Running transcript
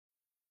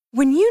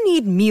When you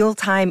need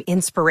mealtime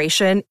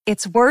inspiration,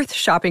 it's worth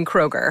shopping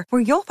Kroger,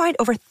 where you'll find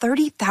over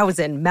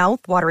 30,000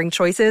 mouth-watering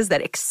choices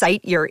that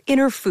excite your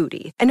inner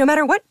foodie. And no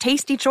matter what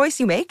tasty choice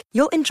you make,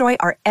 you'll enjoy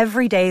our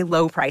everyday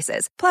low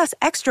prices, plus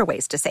extra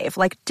ways to save,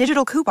 like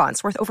digital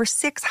coupons worth over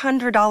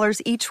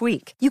 $600 each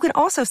week. You can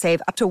also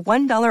save up to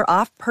 $1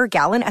 off per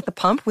gallon at the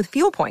pump with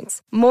fuel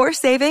points. More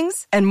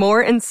savings and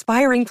more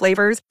inspiring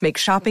flavors make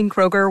shopping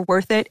Kroger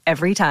worth it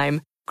every time.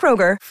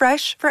 Kroger,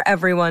 fresh for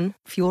everyone.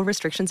 Fuel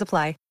restrictions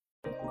apply.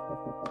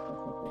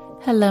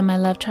 Hello, my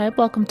love tribe.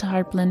 Welcome to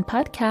Heart Blend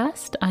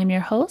Podcast. I'm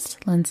your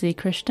host, Lindsay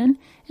Christian,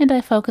 and I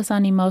focus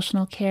on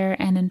emotional care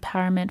and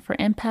empowerment for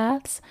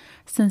empaths,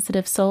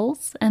 sensitive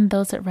souls, and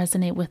those that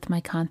resonate with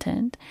my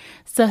content.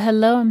 So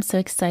hello, I'm so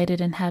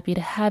excited and happy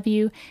to have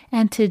you.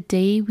 And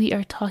today we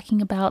are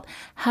talking about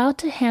how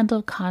to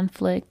handle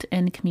conflict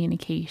in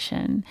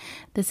communication.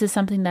 This is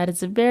something that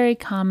is very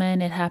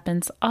common. It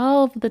happens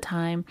all of the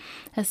time,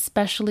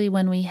 especially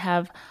when we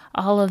have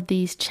all of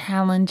these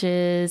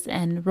challenges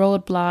and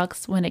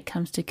roadblocks when it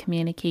comes to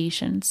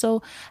communication.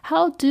 So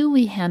how do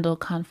we handle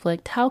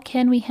conflict? How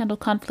can we handle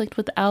conflict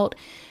without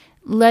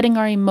letting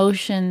our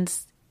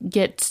emotions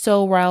get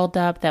so riled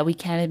up that we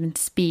can't even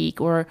speak,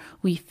 or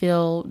we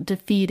feel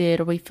defeated,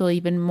 or we feel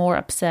even more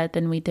upset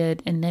than we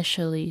did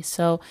initially?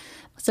 So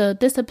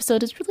this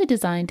episode is really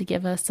designed to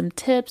give us some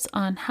tips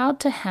on how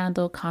to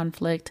handle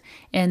conflict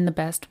in the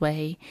best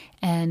way.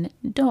 And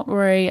don't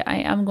worry, I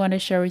am going to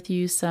share with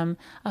you some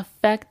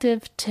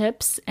effective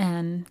tips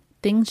and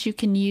things you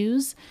can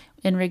use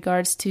in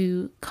regards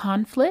to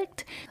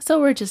conflict. So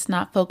we're just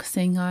not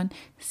focusing on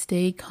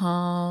stay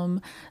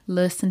calm,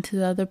 listen to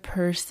the other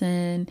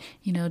person,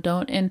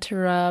 don't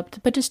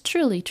interrupt, but just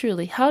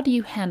truly, how do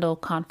you handle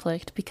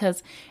conflict?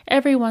 Because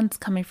everyone's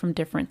coming from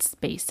different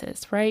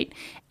spaces, right?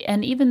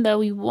 And even though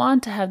we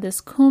want to have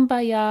this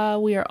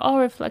kumbaya, we are all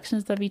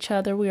reflections of each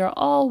other, we are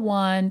all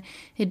one,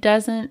 it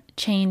doesn't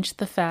change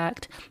the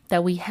fact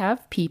that we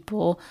have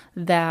people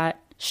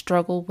that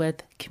struggle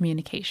with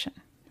communication,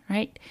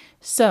 right?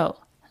 So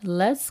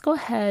let's go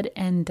ahead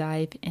and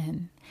dive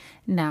in.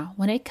 Now,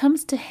 when it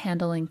comes to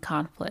handling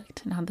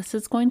conflict, now this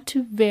is going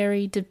to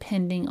vary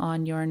depending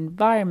on your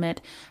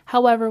environment.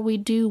 However, we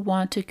do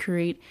want to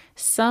create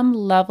some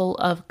level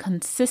of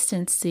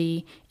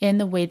consistency in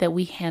the way that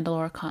we handle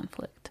our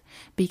conflict,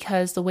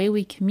 because the way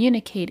we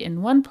communicate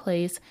in one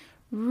place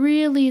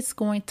really is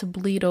going to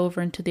bleed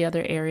over into the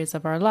other areas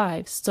of our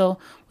lives. So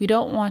we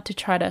don't want to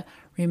try to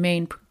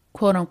remain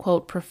quote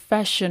unquote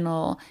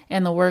professional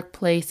in the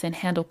workplace and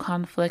handle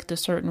conflict a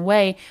certain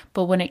way,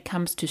 but when it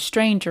comes to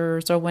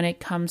strangers or when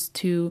it comes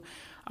to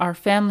our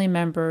family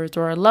members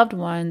or our loved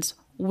ones,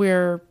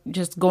 we're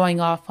just going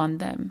off on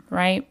them,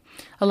 right?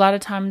 A lot of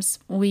times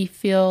we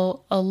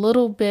feel a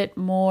little bit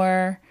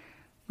more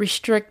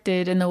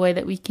restricted in the way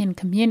that we can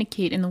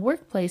communicate in the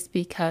workplace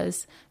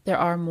because there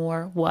are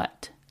more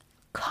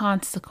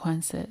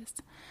consequences.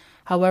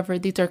 However,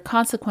 these are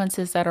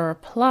consequences that are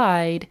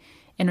applied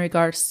in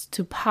regards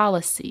to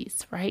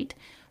policies, right?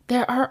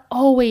 There are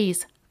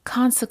always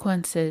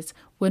consequences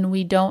when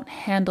we don't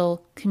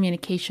handle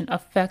communication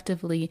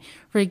effectively,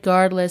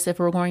 regardless if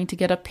we're going to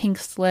get a pink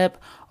slip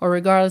or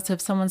regardless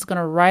if someone's going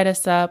to write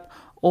us up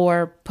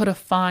or put a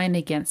fine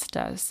against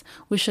us.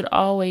 We should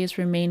always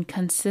remain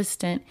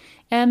consistent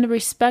and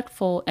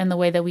respectful in the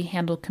way that we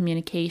handle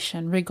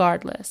communication,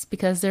 regardless,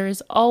 because there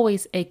is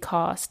always a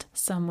cost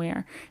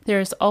somewhere.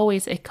 There is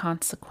always a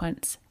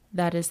consequence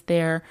that is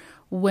there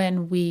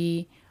when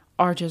we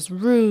are just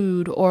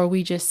rude or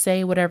we just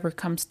say whatever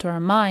comes to our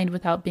mind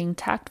without being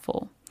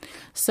tactful.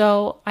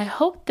 So I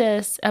hope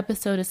this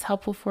episode is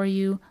helpful for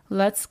you.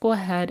 Let's go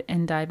ahead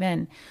and dive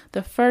in.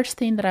 The first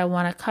thing that I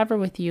want to cover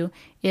with you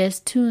is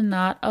to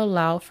not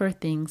allow for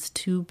things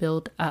to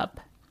build up.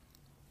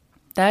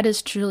 That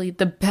is truly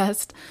the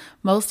best,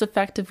 most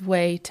effective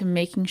way to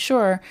making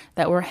sure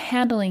that we're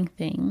handling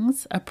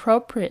things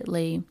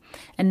appropriately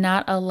and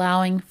not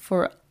allowing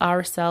for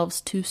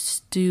ourselves to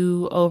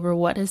stew over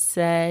what is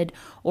said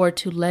or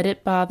to let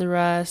it bother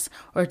us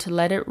or to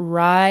let it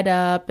ride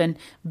up and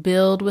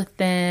build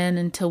within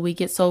until we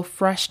get so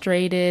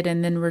frustrated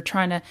and then we're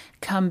trying to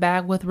come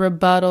back with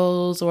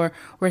rebuttals or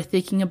we're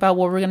thinking about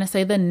what we're going to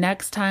say the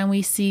next time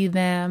we see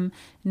them.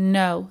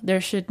 No, there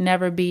should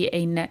never be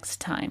a next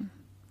time.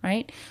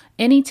 Right?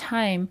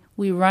 Anytime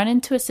we run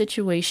into a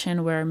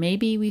situation where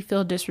maybe we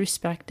feel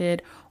disrespected,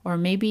 or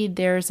maybe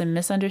there's a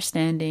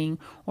misunderstanding,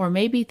 or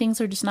maybe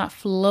things are just not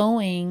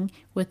flowing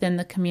within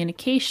the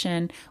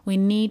communication, we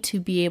need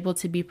to be able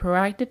to be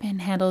proactive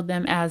and handle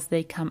them as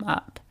they come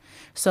up.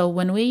 So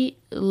when we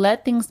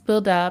let things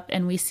build up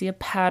and we see a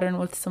pattern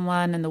with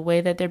someone and the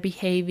way that they're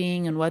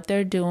behaving and what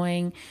they're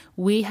doing,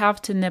 we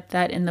have to nip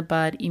that in the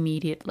bud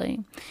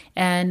immediately.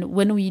 And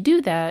when we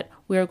do that,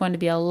 we're going to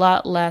be a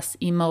lot less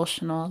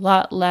emotional, a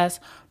lot less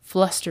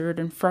flustered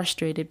and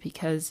frustrated,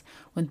 because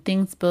when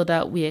things build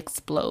up, we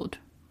explode,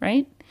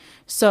 right?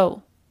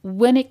 So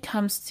when it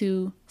comes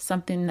to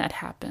something that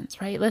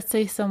happens, right? Let's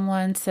say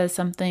someone says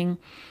something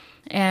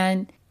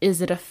And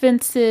is it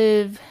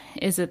offensive?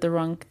 Is it the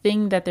wrong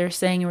thing that they're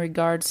saying in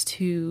regards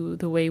to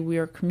the way we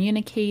are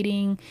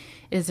communicating?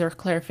 Is there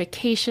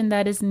clarification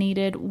that is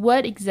needed?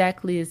 What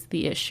exactly is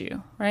the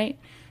issue, right?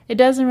 It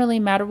doesn't really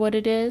matter what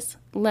it is.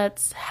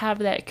 Let's have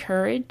that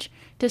courage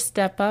to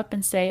step up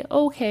and say,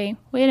 okay,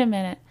 wait a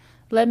minute.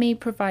 Let me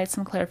provide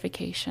some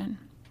clarification.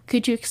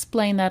 Could you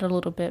explain that a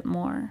little bit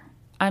more?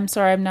 I'm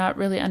sorry, I'm not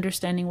really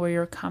understanding where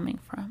you're coming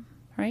from,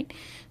 right?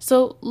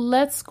 So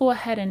let's go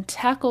ahead and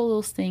tackle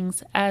those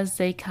things as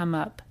they come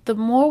up. The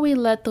more we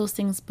let those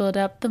things build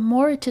up, the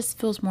more it just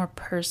feels more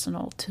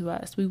personal to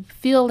us. We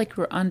feel like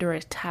we're under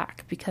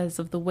attack because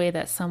of the way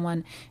that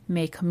someone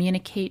may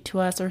communicate to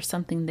us or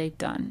something they've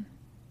done.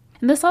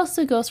 And this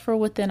also goes for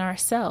within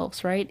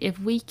ourselves, right? If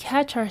we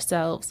catch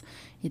ourselves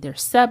either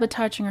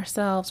sabotaging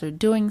ourselves or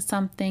doing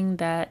something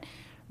that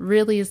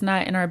really is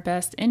not in our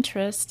best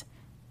interest,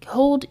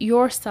 hold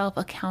yourself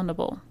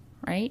accountable,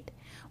 right?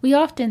 We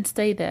often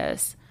say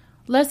this,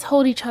 let's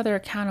hold each other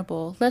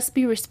accountable. Let's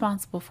be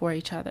responsible for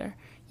each other.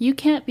 You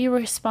can't be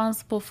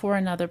responsible for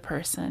another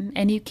person,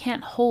 and you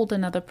can't hold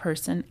another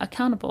person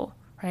accountable,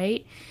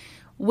 right?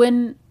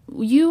 When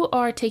you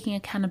are taking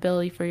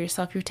accountability for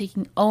yourself, you're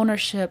taking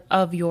ownership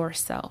of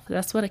yourself.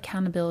 That's what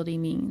accountability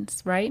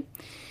means, right?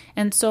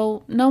 And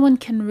so no one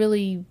can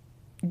really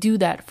do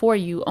that for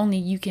you. Only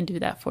you can do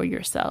that for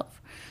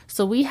yourself.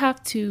 So we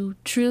have to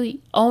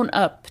truly own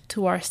up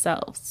to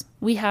ourselves.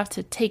 We have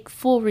to take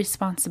full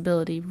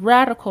responsibility,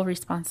 radical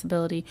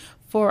responsibility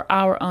for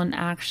our own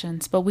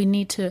actions. But we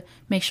need to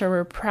make sure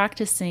we're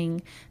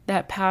practicing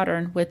that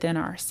pattern within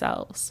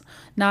ourselves,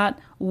 not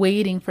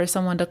waiting for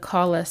someone to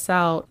call us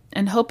out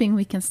and hoping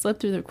we can slip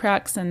through the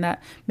cracks and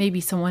that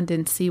maybe someone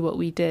didn't see what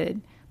we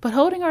did. But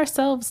holding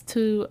ourselves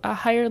to a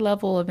higher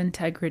level of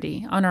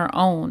integrity on our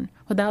own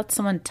without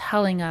someone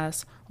telling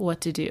us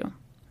what to do,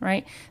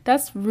 right?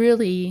 That's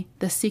really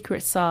the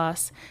secret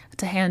sauce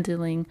to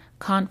handling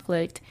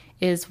conflict,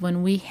 is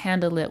when we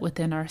handle it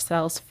within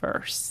ourselves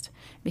first,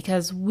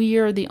 because we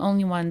are the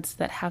only ones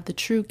that have the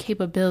true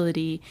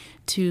capability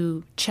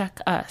to check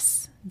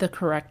us the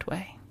correct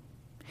way.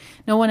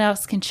 No one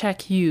else can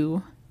check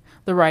you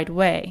the right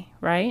way,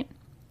 right?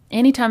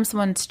 Anytime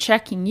someone's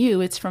checking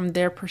you, it's from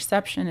their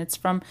perception. It's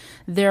from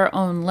their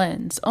own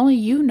lens. Only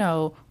you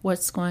know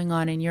what's going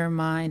on in your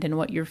mind and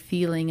what you're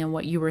feeling and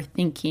what you were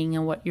thinking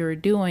and what you're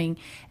doing.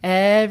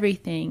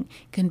 Everything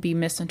can be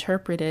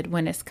misinterpreted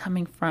when it's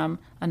coming from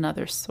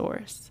another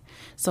source.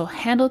 So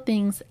handle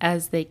things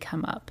as they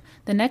come up.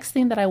 The next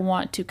thing that I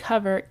want to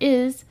cover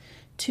is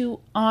to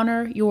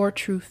honor your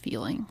true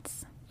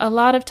feelings. A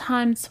lot of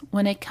times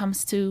when it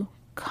comes to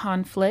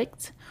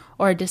conflict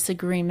or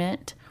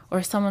disagreement,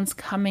 or someone's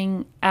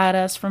coming at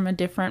us from a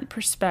different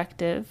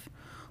perspective,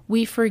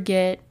 we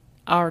forget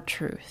our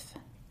truth.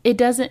 It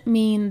doesn't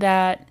mean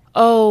that,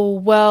 oh,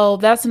 well,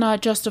 that's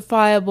not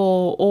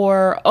justifiable,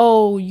 or,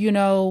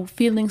 oh,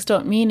 feelings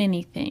don't mean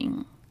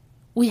anything.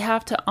 We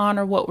have to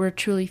honor what we're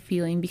truly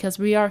feeling, because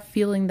we are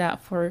feeling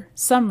that for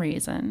some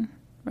reason,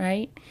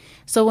 right?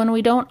 So when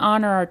we don't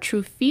honor our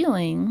true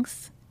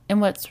feelings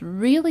and what's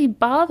really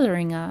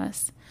bothering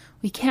us,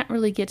 we can't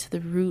really get to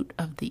the root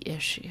of the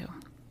issue.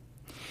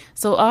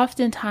 So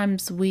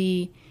oftentimes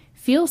we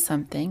feel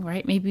something,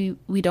 right? Maybe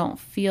we don't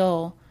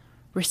feel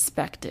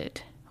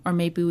respected, or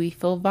maybe we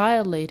feel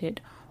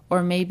violated,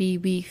 or maybe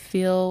we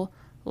feel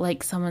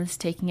like someone's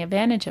taking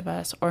advantage of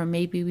us, or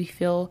maybe we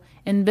feel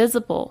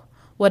invisible.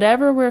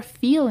 Whatever we're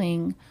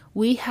feeling,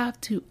 we have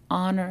to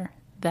honor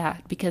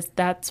that, because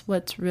that's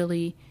what's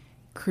really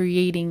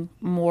creating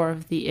more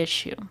of the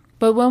issue.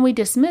 But when we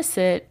dismiss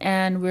it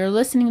and we're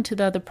listening to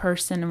the other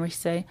person and we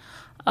say,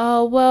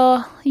 oh,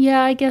 well,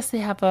 yeah, I guess they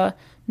have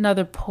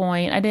another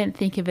point. I didn't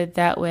think of it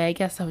that way. I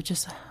guess I was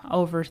just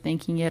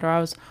overthinking it, or I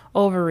was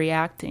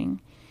overreacting.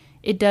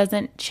 It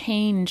doesn't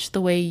change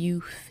the way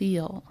you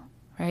feel,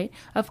 right?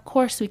 Of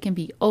course, we can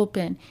be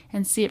open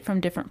and see it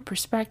from different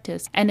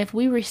perspectives. And if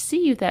we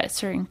receive that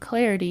certain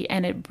clarity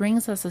and it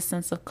brings us a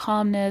sense of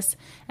calmness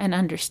and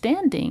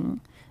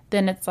understanding,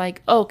 then it's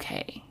like,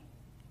 okay,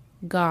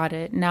 got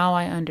it. Now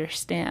I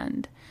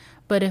understand.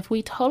 But if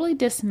we totally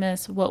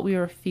dismiss what we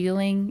were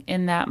feeling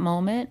in that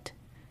moment,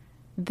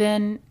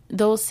 then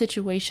those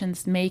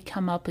situations may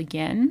come up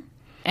again,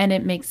 and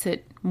it makes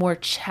it more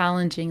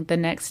challenging the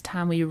next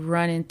time we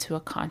run into a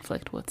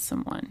conflict with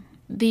someone.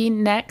 The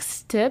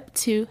next tip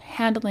to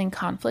handling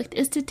conflict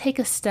is to take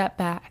a step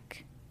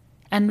back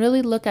and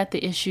really look at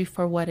the issue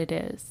for what it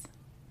is.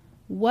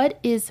 What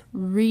is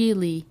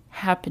really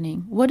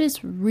happening? What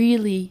is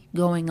really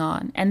going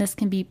on? And this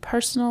can be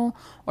personal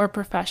or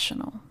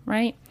professional,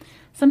 right?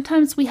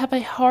 Sometimes we have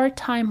a hard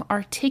time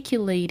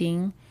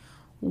articulating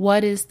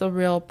what is the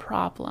real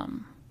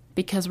problem,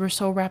 because we're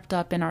so wrapped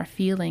up in our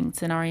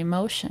feelings and our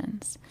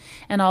emotions.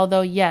 And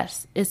although,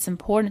 yes, it's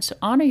important to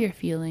honor your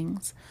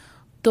feelings,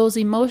 those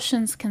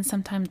emotions can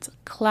sometimes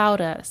cloud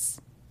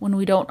us when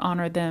we don't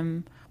honor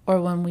them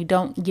or when we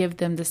don't give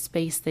them the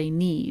space they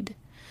need.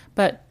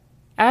 But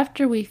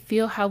after we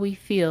feel how we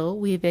feel,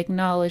 we've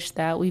acknowledged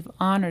that, we've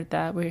honored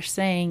that, we're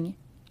saying,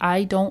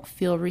 I don't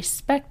feel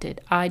respected.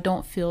 I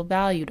don't feel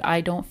valued.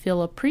 I don't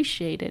feel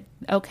appreciated.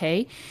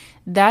 Okay,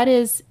 that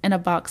is in a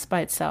box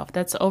by itself.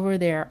 That's over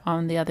there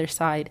on the other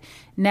side.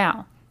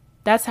 Now,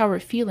 that's how we're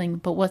feeling,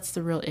 but what's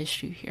the real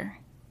issue here?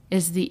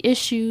 Is the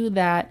issue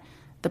that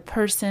the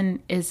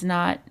person is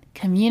not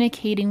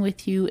communicating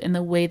with you in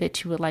the way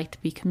that you would like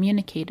to be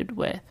communicated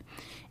with?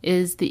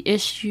 Is the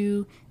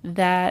issue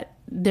that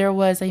there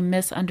was a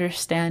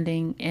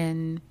misunderstanding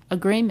in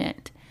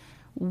agreement?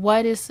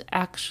 What is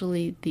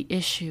actually the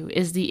issue?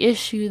 Is the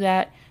issue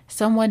that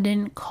someone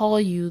didn't call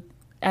you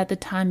at the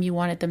time you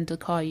wanted them to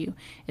call you?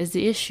 Is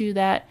the issue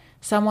that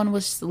someone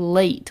was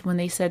late when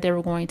they said they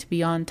were going to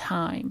be on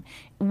time?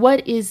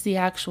 What is the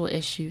actual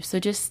issue? So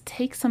just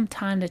take some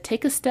time to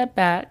take a step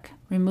back,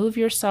 remove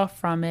yourself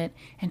from it,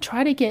 and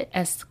try to get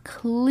as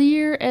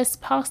clear as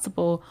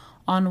possible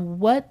on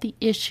what the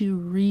issue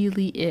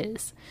really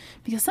is.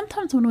 Because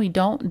sometimes when we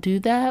don't do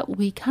that,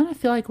 we kind of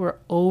feel like we're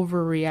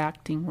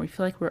overreacting. We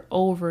feel like we're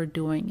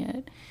overdoing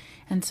it.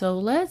 And so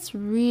let's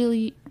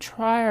really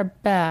try our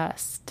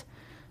best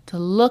to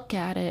look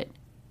at it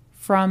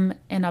from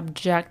an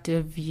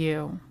objective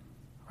view,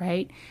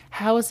 right?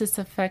 How is this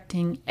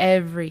affecting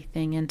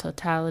everything in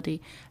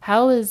totality?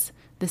 How is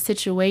the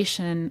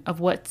situation of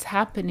what's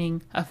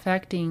happening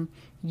affecting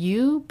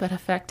you, but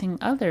affecting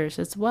others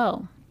as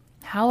well?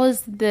 How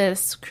is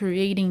this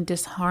creating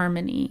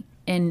disharmony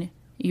in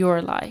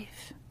your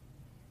life?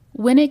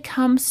 When it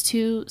comes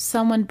to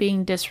someone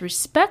being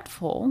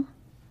disrespectful,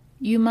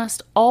 you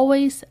must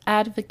always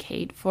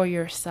advocate for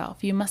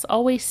yourself. You must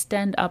always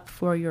stand up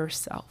for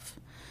yourself.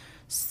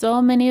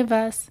 So many of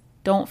us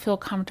don't feel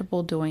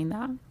comfortable doing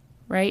that,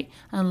 right?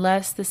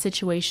 Unless the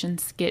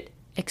situations get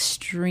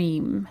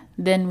extreme,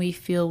 then we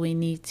feel we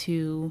need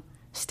to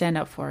stand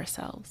up for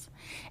ourselves.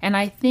 And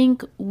I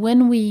think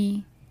when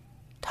we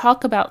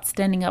talk about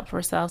standing up for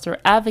ourselves or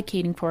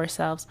advocating for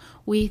ourselves,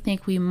 we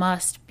think we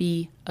must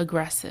be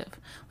aggressive.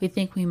 We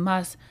think we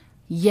must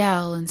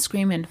yell and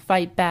scream and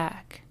fight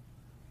back.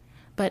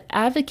 But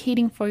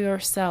advocating for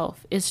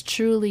yourself is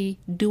truly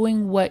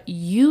doing what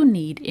you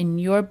need in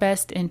your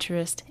best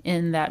interest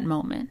in that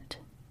moment.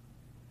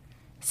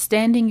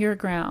 Standing your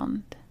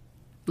ground,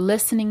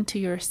 listening to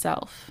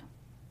yourself.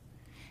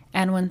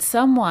 And when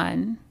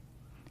someone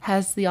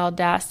has the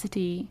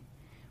audacity,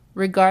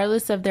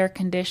 regardless of their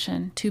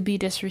condition, to be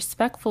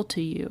disrespectful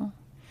to you,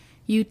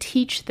 you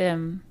teach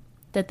them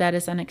that that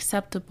is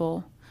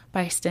unacceptable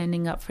by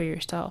standing up for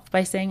yourself,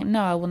 by saying,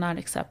 no, I will not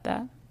accept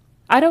that.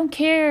 I don't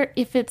care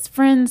if it's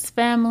friends,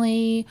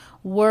 family,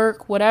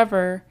 work,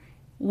 whatever.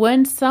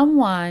 When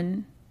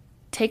someone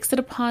takes it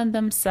upon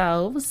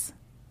themselves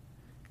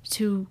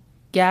to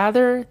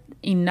gather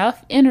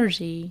enough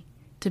energy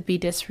to be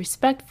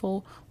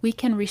disrespectful, we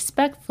can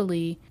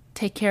respectfully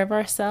take care of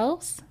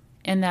ourselves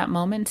in that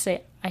moment and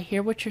say, I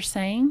hear what you're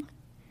saying,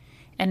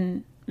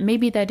 and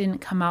maybe that didn't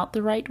come out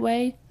the right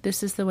way.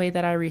 This is the way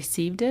that I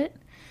received it.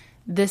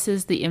 This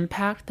is the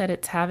impact that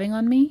it's having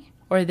on me,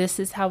 or this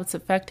is how it's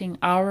affecting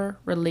our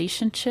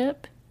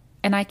relationship,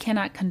 and I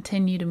cannot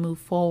continue to move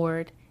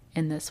forward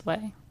in this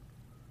way.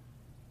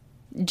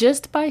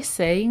 Just by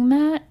saying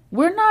that,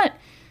 we're not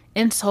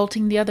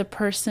insulting the other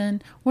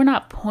person. We're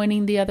not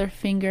pointing the other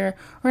finger.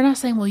 We're not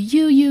saying, well,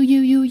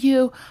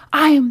 you,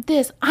 I am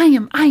this, I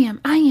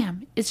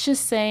am. It's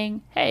just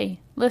saying, hey,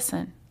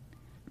 listen,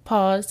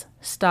 pause,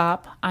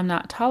 stop. I'm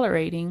not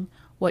tolerating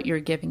what you're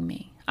giving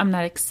me. I'm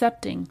not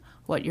accepting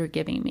what you're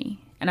giving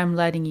me. And I'm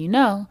letting you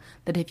know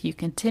that if you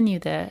continue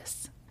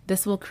this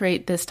will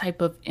create this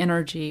type of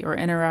energy or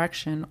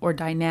interaction or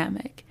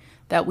dynamic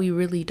that we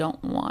really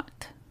don't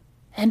want.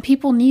 And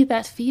people need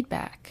that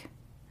feedback.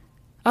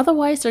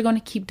 Otherwise, they're going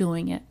to keep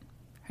doing it,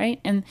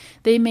 right? And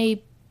they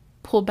may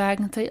pull back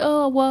and say,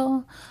 oh,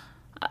 well,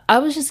 I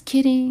was just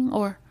kidding,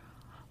 or,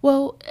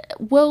 well,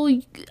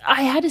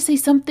 I had to say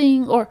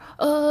something, or,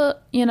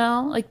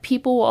 like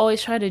people will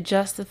always try to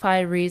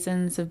justify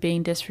reasons of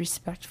being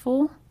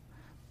disrespectful,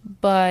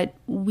 but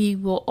we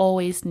will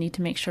always need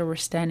to make sure we're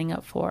standing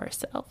up for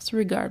ourselves,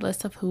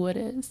 regardless of who it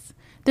is.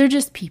 They're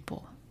just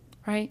people,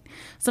 right?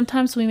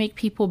 Sometimes we make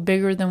people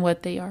bigger than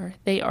what they are.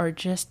 They are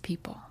just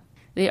people.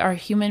 They are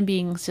human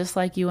beings just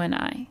like you and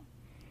I.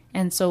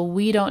 And so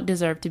we don't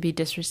deserve to be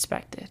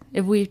disrespected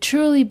if we've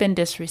truly been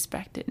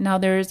disrespected. Now,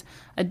 there's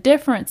a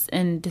difference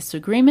in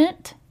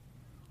disagreement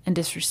and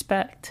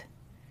disrespect.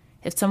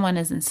 If someone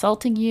is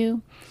insulting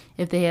you,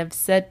 if they have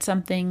said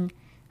something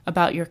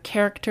about your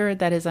character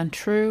that is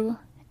untrue,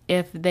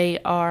 if they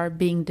are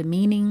being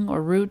demeaning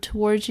or rude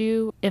towards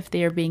you, if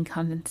they are being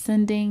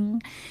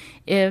condescending,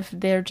 if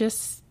they're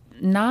just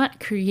not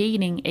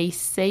creating a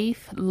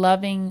safe,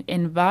 loving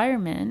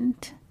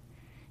environment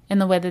in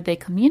the way that they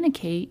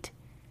communicate,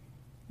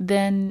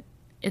 then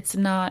it's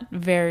not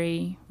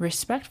very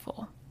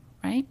respectful,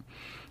 right?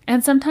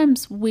 And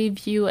sometimes we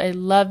view a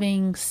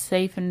loving,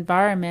 safe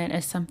environment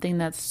as something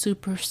that's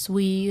super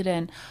sweet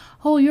and,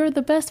 oh, you're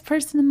the best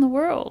person in the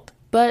world.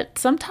 But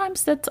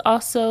sometimes that's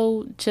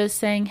also just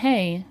saying,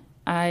 hey,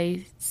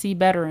 I see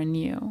better in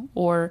you,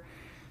 or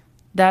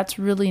that's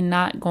really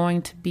not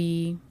going to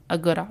be a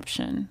good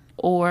option.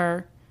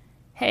 or,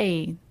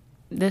 hey,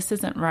 this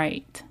isn't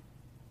right.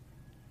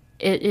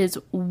 It is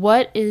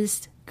what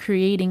is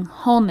creating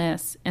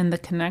wholeness in the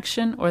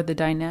connection or the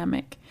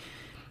dynamic.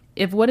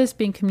 If what is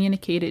being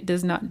communicated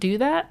does not do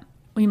that,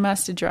 we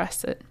must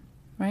address it,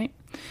 right?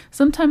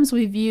 Sometimes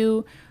we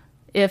view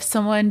if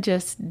someone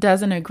just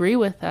doesn't agree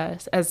with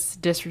us as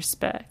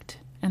disrespect,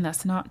 and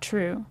that's not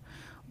true.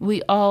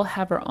 We all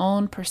have our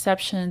own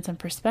perceptions and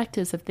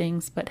perspectives of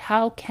things, but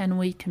how can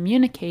we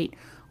communicate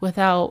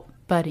without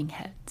butting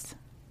heads,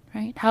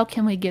 right? How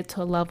can we get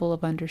to a level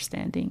of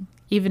understanding,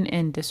 even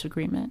in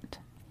disagreement?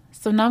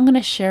 So now I'm going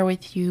to share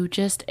with you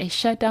just a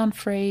shutdown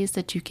phrase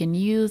that you can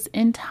use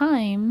in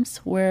times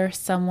where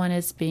someone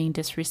is being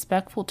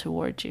disrespectful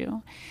towards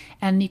you.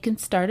 And you can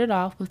start it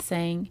off with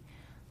saying,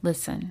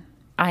 listen,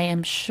 I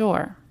am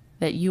sure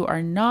that you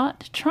are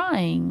not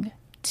trying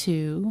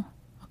to,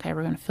 okay,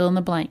 we're going to fill in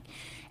the blank.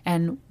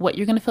 And what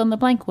you're going to fill in the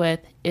blank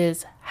with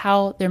is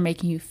how they're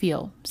making you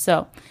feel.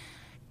 So,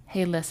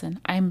 hey, listen,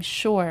 I'm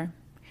sure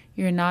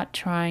you're not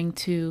trying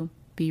to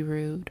be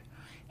rude.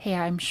 Hey,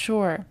 I'm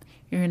sure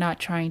you're not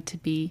trying to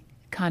be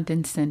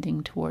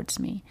condescending towards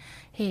me.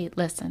 Hey,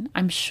 listen,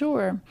 I'm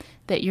sure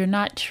that you're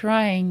not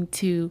trying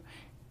to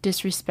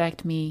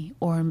disrespect me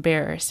or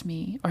embarrass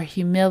me or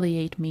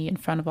humiliate me in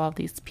front of all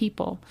these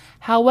people.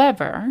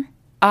 However,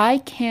 I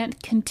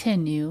can't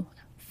continue,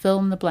 fill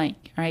in the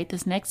blank, right?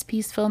 This next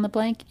piece, fill in the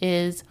blank,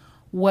 is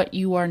what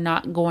you are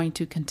not going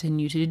to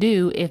continue to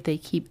do if they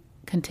keep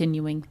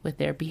continuing with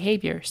their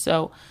behavior.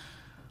 So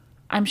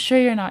I'm sure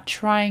you're not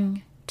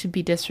trying to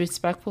be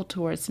disrespectful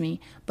towards me,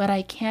 but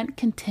I can't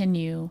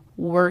continue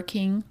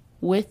working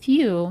with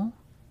you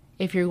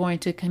if you're going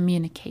to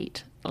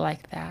communicate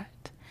like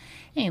that.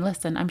 Hey,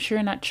 listen, I'm sure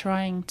you're not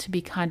trying to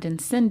be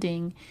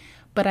condescending,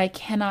 but I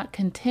cannot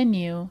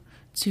continue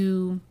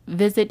to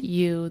visit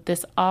you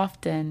this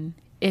often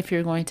if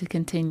you're going to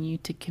continue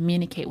to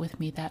communicate with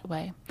me that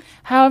way.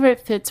 However it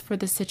fits for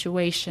the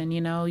situation,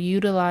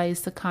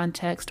 utilize the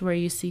context where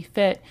you see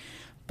fit,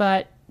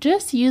 but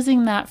just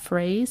using that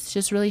phrase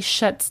just really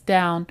shuts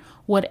down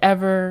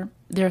whatever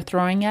they're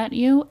throwing at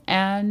you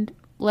and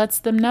lets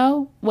them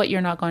know what you're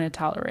not going to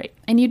tolerate.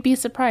 And you'd be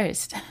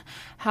surprised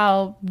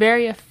how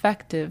very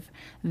effective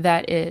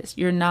that is.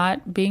 You're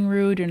not being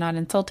rude, you're not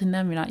insulting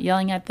them, you're not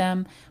yelling at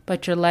them,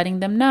 but you're letting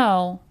them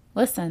know,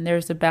 listen,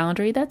 there's a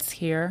boundary that's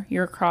here,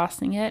 you're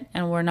crossing it,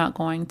 and we're not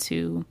going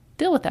to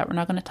deal with that. We're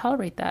not going to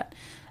tolerate that.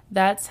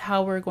 That's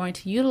how we're going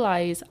to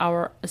utilize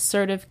our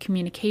assertive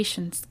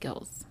communication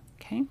skills,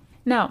 okay?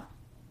 Now,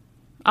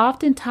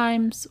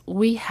 oftentimes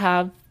we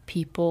have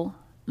people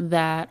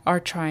that are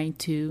trying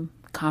to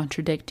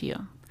contradict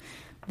you.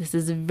 This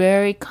is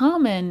very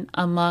common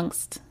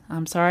amongst,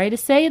 I'm sorry to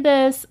say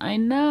this, I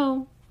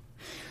know,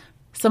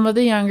 some of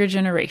the younger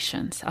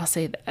generations, I'll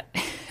say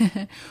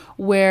that,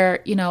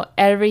 where,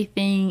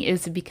 everything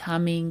is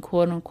becoming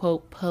quote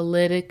unquote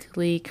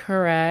politically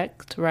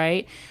correct,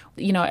 right?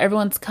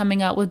 Everyone's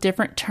coming out with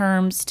different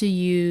terms to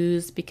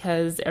use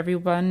because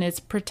everyone is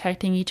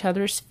protecting each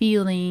other's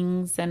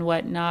feelings and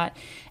whatnot.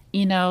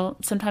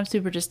 Sometimes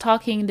people are just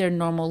talking their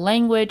normal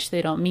language.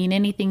 They don't mean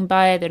anything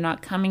by it. They're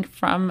not coming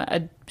from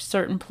a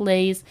certain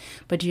place,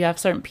 but you have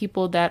certain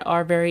people that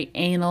are very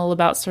anal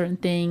about certain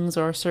things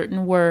or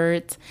certain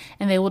words,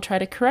 and they will try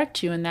to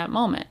correct you in that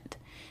moment.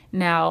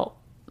 Now,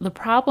 the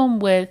problem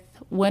with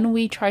when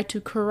we try to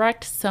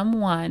correct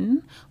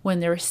someone when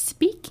they're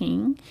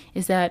speaking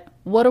is that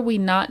what are we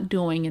not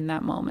doing in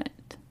that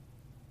moment?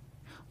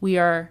 We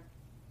are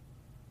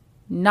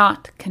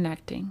not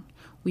connecting.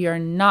 We are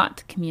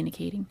not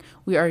communicating.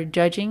 We are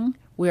judging,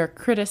 we are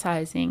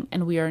criticizing,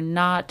 and we are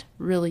not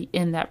really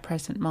in that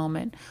present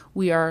moment.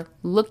 We are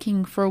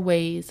looking for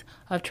ways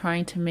of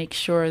trying to make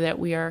sure that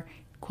we are,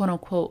 quote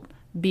unquote,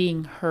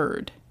 being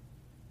heard,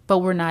 but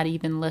we're not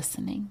even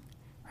listening,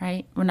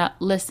 right? We're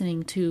not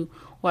listening to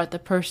what the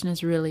person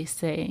is really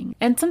saying.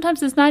 And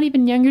sometimes it's not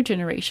even younger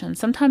generation.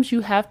 Sometimes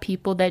you have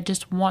people that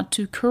just want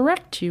to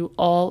correct you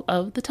all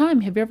of the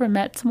time. Have you ever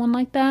met someone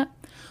like that?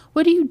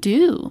 What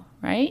do,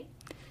 right?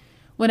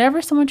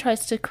 Whenever someone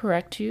tries to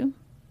correct you,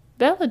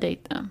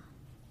 validate them.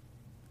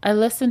 I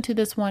listened to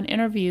this one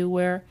interview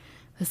where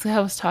this guy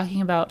was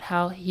talking about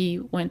how he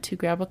went to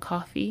grab a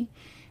coffee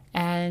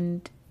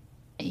and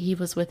he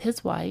was with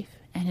his wife,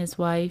 and his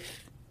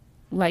wife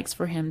likes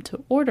for him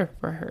to order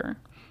for her.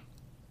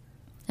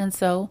 And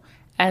so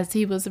as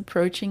he was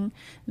approaching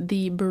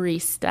the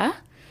barista,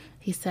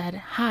 he said,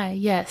 "Hi,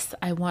 yes,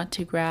 I want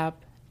to grab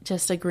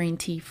just a green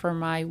tea for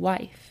my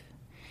wife."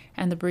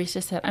 And the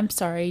barista said, "I'm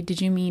sorry,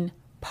 did you mean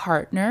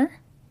partner?"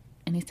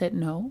 And he said,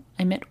 "No,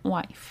 I meant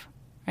wife,"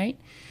 right?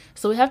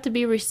 So we have to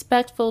be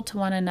respectful to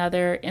one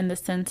another in the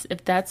sense,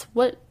 if that's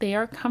what they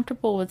are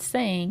comfortable with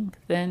saying,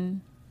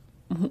 then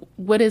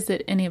what is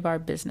it any of our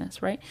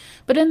business, right?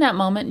 But in that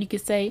moment, you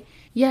could say,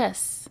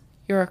 yes,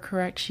 you're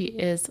correct. She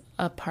is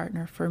a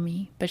partner for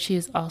me, but she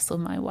is also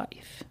my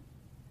wife,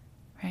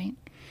 right?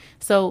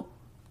 So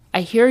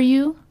I hear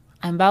you.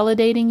 I'm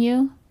validating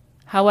you.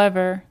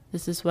 However,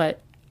 this is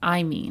what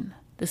I mean.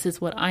 This is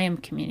what I am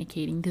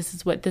communicating. This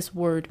is what this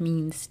word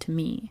means to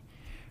me,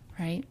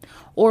 right?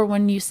 Or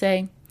when you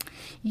say,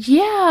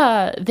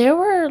 yeah, there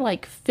were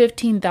like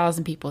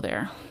 15,000 people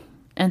there.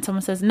 And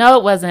someone says, no,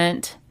 it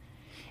wasn't.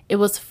 It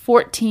was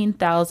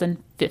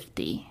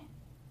 14,050.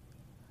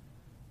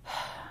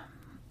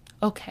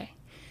 Okay,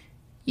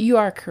 you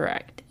are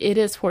correct. It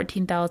is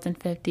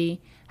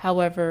 14,050.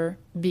 However,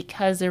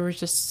 because there was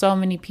just so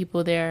many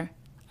people there,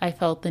 I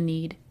felt the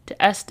need to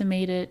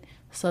estimate it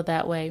so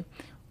that way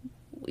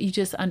you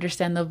just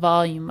understand the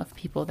volume of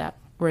people that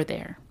were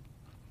there,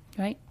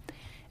 right?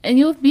 And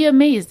you'll be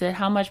amazed at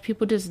how much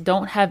people just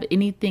don't have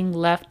anything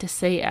left to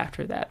say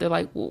after that. They're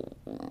like, well,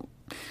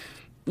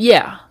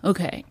 yeah,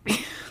 okay.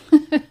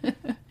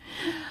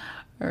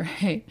 All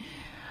right.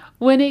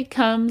 When it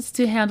comes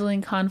to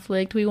handling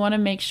conflict, we want to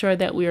make sure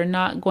that we are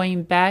not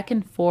going back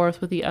and forth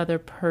with the other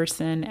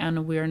person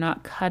and we are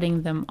not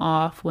cutting them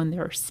off when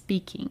they're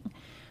speaking.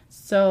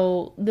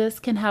 So this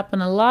can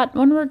happen a lot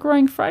when we're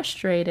growing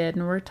frustrated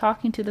and we're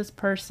talking to this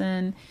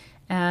person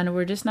and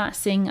we're just not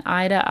seeing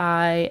eye to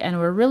eye and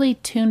we're really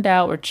tuned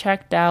out, we're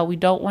checked out, we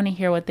don't want to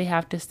hear what they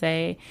have to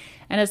say.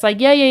 And it's like,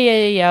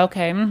 yeah,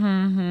 okay,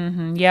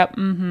 yep.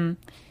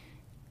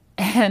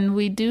 And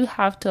we do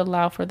have to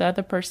allow for the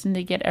other person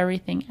to get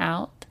everything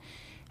out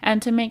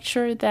and to make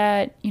sure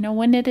that,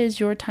 when it is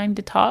your time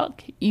to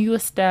talk, you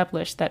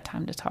establish that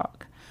time to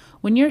talk.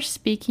 When you're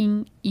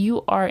speaking,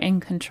 you are in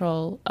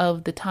control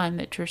of the time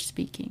that you're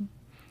speaking.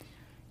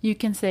 You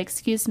can say,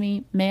 excuse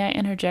me, may I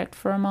interject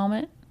for a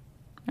moment?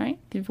 Right?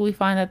 If we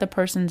find that the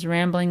person's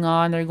rambling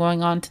on, they're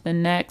going on to the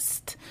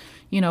next,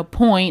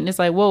 point, and it's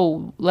like,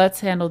 whoa,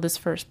 let's handle this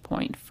first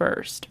point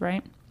first,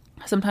 right?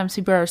 Sometimes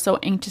people are so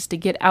anxious to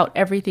get out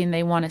everything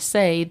they want to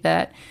say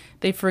that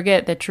they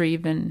forget that you're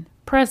even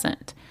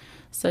present.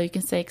 So you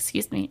can say,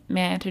 excuse me,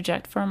 may I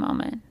interject for a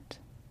moment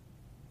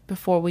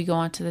before we go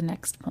on to the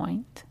next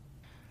point?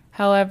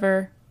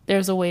 However,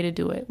 there's a way to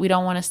do it. We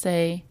don't want to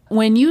say,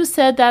 when you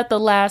said that the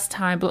last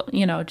time, but,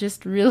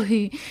 just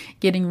really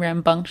getting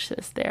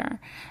rambunctious there.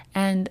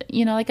 And,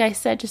 like I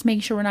said, just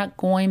making sure we're not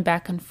going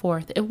back and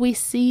forth. If we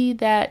see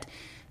that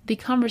the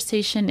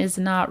conversation is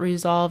not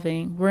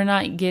resolving, we're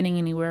not getting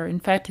anywhere, in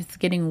fact, it's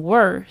getting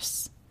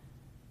worse,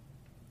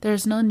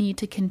 there's no need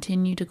to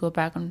continue to go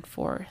back and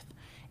forth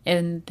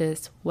in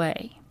this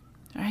way,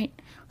 right?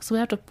 So we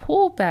have to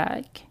pull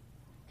back.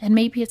 And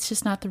maybe it's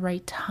just not the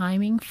right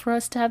timing for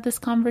us to have this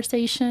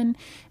conversation.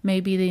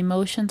 Maybe the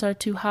emotions are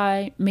too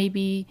high.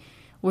 Maybe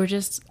we're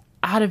just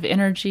out of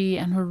energy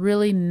and we're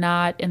really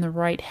not in the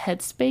right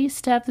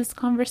headspace to have this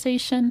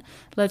conversation.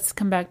 Let's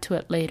come back to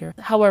it later.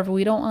 However,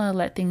 we don't want to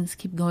let things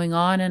keep going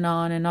on and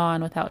on and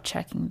on without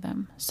checking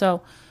them.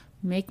 So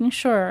making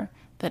sure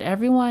that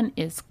everyone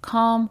is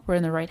calm, we're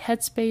in the right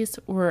headspace,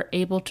 we're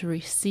able to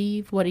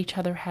receive what each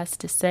other has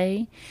to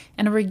say,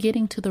 and we're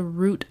getting to the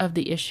root of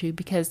the issue,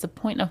 because the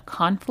point of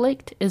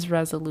conflict is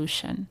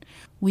resolution.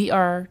 We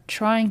are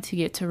trying to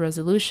get to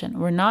resolution.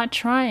 We're not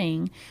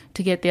trying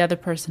to get the other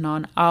person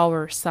on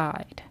our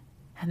side.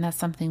 And that's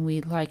something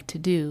we like to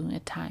do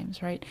at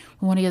times, right?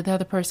 We want to get the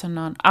other person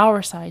on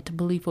our side to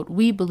believe what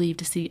we believe,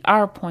 to see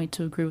our point,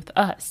 to agree with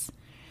us.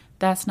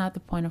 That's not the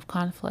point of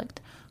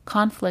conflict.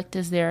 Conflict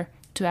is there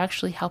to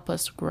actually help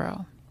us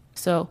grow.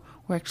 So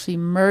we're actually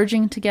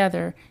merging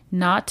together,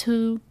 not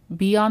to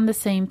be on the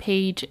same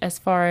page as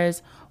far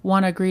as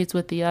one agrees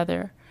with the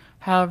other.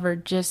 However,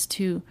 just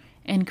to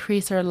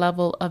increase our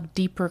level of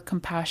deeper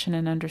compassion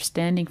and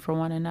understanding for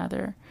one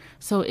another.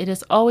 So it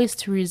is always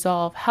to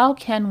resolve, how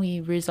can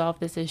we resolve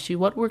this issue?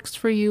 What works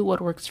for you?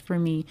 What works for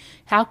me?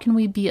 How can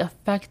we be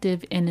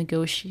effective in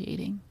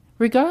negotiating?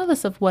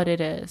 Regardless of what it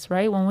is,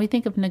 right? When we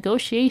think of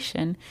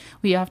negotiation,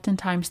 we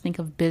oftentimes think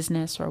of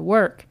business or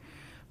work.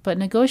 But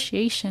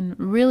negotiation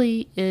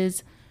really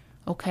is,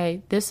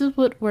 okay, this is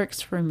what works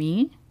for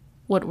me,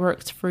 what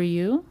works for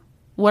you,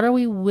 what are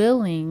we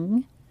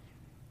willing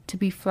to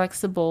be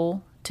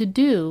flexible to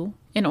do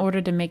in order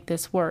to make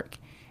this work?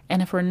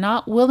 And if we're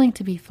not willing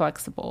to be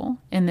flexible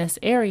in this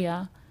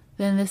area,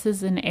 then this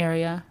is an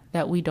area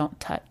that we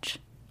don't touch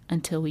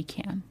until we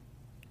can,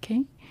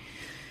 okay?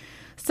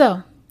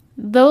 So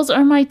those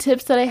are my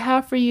tips that I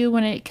have for you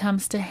when it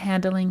comes to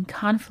handling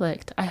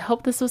conflict. I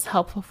hope this was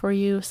helpful for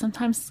you.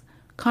 Sometimes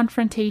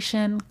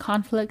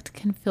conflict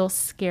can feel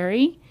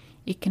scary.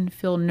 It can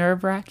feel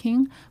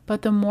nerve-wracking,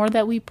 but the more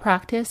that we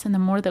practice and the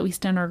more that we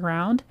stand our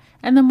ground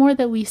and the more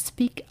that we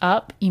speak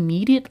up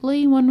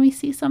immediately when we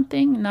see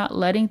something, not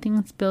letting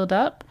things build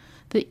up,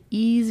 the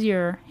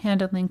easier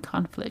handling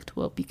conflict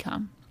will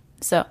become.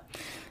 So,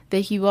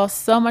 thank you all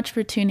so much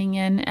for tuning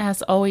in.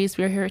 As always,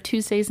 we're here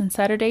Tuesdays and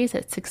Saturdays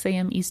at 6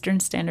 a.m. Eastern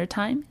Standard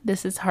Time.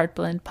 This is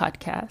Heartblend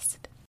Podcast.